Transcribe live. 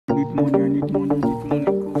need money.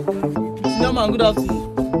 Senior man, good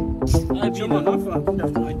afternoon. Chairman, good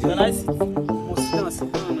afternoon. Can I sit?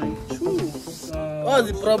 Sit down.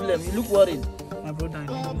 What's the problem? You look worried. My brother, I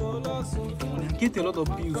need money. I get a lot of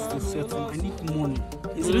bills to settle. I need money.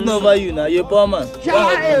 It's written over you now. You're a poor man.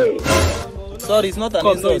 Sorry, it's not an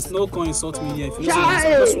insult. No, it's no go insult me here. If you listen, I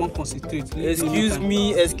just want to concentrate. Excuse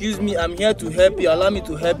me. I'm here to help you. Allow me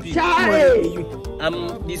to help you.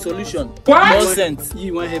 I'm the solution. What? God sent.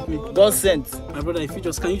 You want to help me? God sent. My brother, can you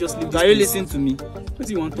just leave this Can you listen to me? What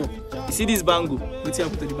do you want to talk? You see this bangle? What's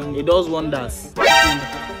happened to the bangle? It does wonders.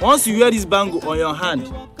 Once you wear this bangle on your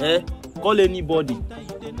hand, call anybody.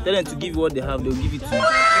 Tell them to give you what they have. They'll give it to you.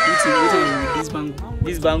 This bangle?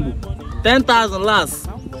 This bangle. 10,000 last.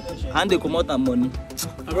 And they come out and money.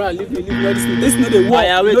 Abra, leave me. This no dey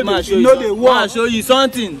work. Wait, man, show you. Man, show you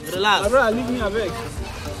something. Relax. Abra, leave me abeg.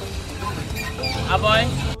 Aboy.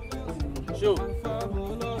 Show.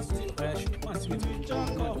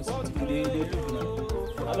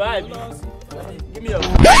 Aboy, give me your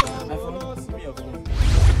phone. Give me your phone.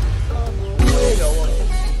 Give me your watch.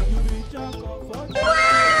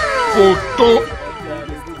 Photo.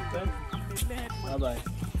 Bye-bye.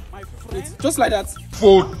 Wait, just like that.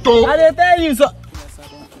 Photo. I dey tell you so.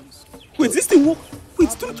 Wait, this thing work. Wait,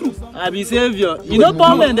 true. I be savior. You know,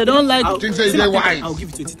 poor men, they don't like. I'll give you 20,000.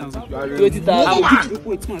 20,000. I'll give you.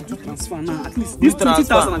 Wait, man, do transfer now. At least this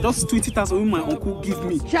 20,000 and just 20,000 when my uncle give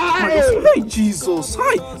me. Hey, Jesus.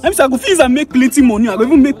 Hi. I'm saying I go fees and make plenty money. I go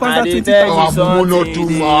even make past that 20,000. Not too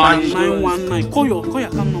much. 919. Call your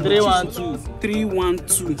account number.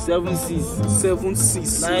 312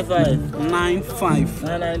 76 95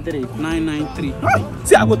 993. 993.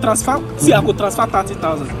 See, I go transfer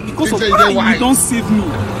 30,000 because of you don't save me.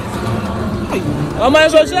 Oh my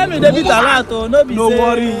God, show me debit alert. No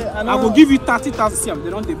worry, I go give you 30,000. See, they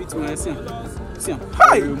don't debit me. I see.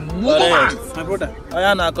 Hi, my brother. Oh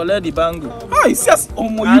yeah, now collect the bangle. Hi, see,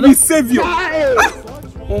 you be savior.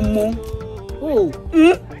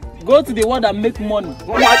 Go to the one that make money.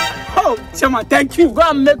 Oh, Chairman, thank you. Go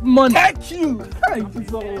and make money. Thank you. Hi,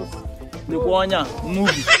 Jesus. The Kwanya,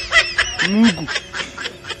 Mugu.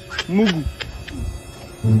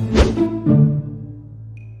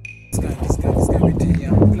 This guy with him. I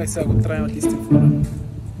feel like I will try out this thing for him.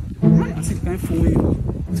 I see the kind of phone you.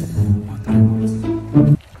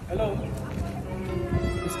 Hello.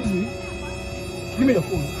 Excuse me. Give me your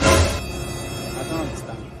phone. I don't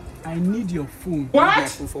understand. I need your phone. What? Your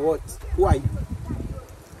phone for what? Who are you?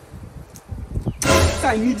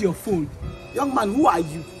 I need your phone. Young man, who are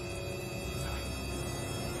you?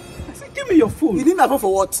 I said, give me your phone. You need my phone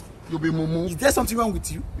for what? You be mumu. Is there something wrong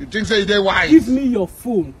with you? You think say they wise? Give me your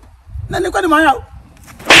phone. No, look at my house.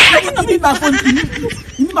 You need my phone. You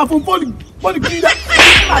need my phone. Phone. You need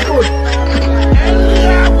my phone.